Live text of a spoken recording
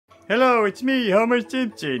Hello, it's me, Homer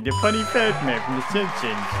Simpson, the funny fat man from The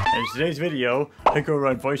Simpsons. And in today's video, I go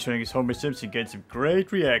around voice training as Homer Simpson, get some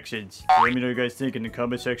great reactions. So let me know what you guys think in the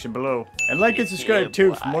comment section below. And like and subscribe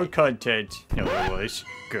too for more content. Otherwise,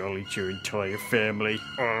 go eat your entire family.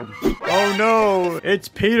 Oh no, it's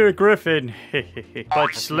Peter Griffin,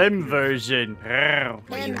 but slim version.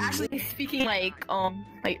 And actually speaking I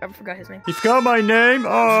forgot his name. You forgot my name?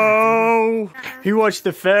 Oh, he watched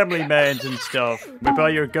the Family Mans and stuff. Whip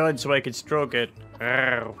out your gun so I can stroke it.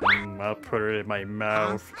 I'll put it in my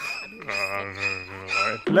mouth.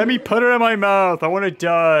 Let me put it in my mouth. I want to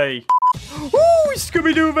die. Ooh,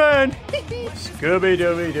 Scooby-Doo man.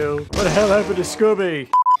 Scooby-Dooby-Doo. What the hell happened to Scooby?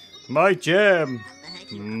 My jam.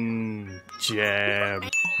 Jam.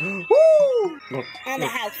 Woo! And the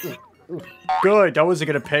house. Good, I wasn't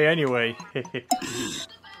gonna pay anyway.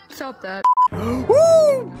 Stop that.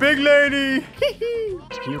 Woo! Big lady!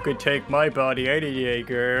 You can take my body any day,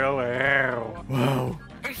 girl. Ow. Wow.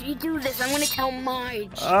 If you do this, I'm gonna tell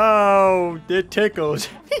Marge. Oh, it tickles.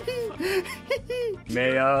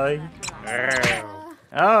 May I? Ow.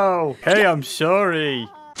 Oh, hey, I'm sorry.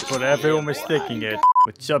 But everyone was thinking it.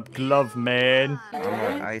 What's up, glove man? I'm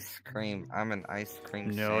an ice cream.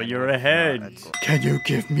 No, sandwich. you're ahead. Can you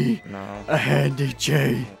give me No. a hand,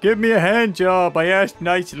 DJ? Give me a hand job. I asked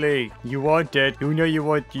nicely. You want it. You know you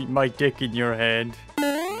want my dick in your hand.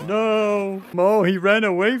 No. Mo, he ran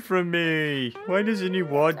away from me. Why doesn't he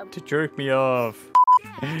want to jerk me off?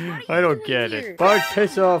 I don't get it. Bart,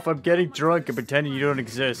 piss off. I'm getting drunk and pretending you don't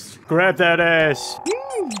exist. Grab that ass.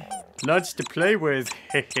 Nuts to play with.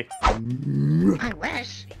 I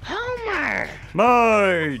wish. Homer!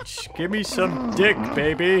 Marge, give me some dick,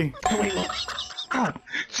 baby.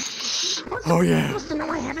 Oh yeah. Supposed to know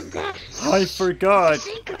I have a dick. I forgot.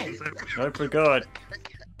 Secret. I forgot.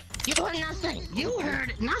 You heard nothing. You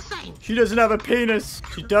heard nothing. She doesn't have a penis.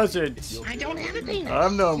 She doesn't. I don't have a penis.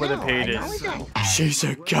 I'm the one with a No, penis. I know I She's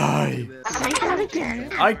a guy. don't. Say that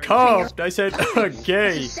again. I coughed. I said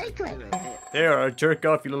gay. It's a secret. There, I'll jerk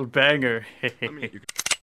off, you little banger.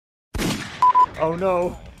 Oh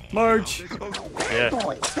no. Marge. Yeah.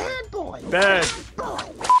 Boy, bad boy. Bad.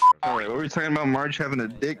 Alright, what were we talking about? Marge having a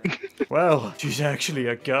dick? Well, she's actually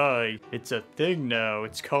a guy. It's a thing now.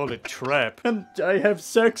 It's called a trap. And I have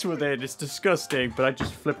sex with it. It's disgusting, but I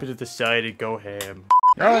just flip it to the side and go ham.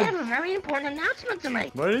 I have a very important announcement to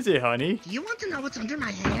make. What is it, honey? Do you want to know what's under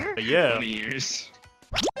my hair? Yeah. 20 years.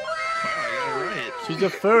 Wow, I got it right. She's a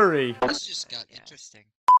furry. This just got interesting.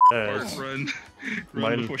 Bart, run.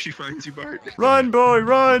 Run before she finds you, Bart. Run, boy,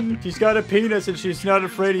 run! She's got a penis and she's not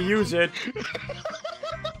afraid to use it.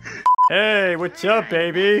 Hey, what's up,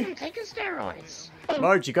 baby? I'm taking steroids.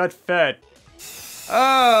 Marge, you got fat.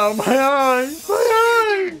 Oh, my eye!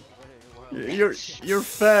 My eye! You're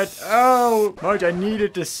fat. Oh! Marge, I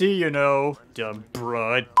needed to see, you know. Dumb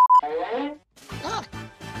broad. Look,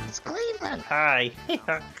 it's Cleveland. Hi.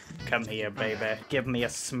 Come here, baby. Give me a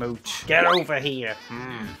smooch. Get over here.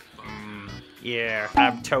 Yeah,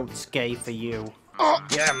 I'm totes gay for you.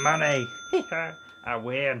 Yeah, money. I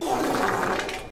win.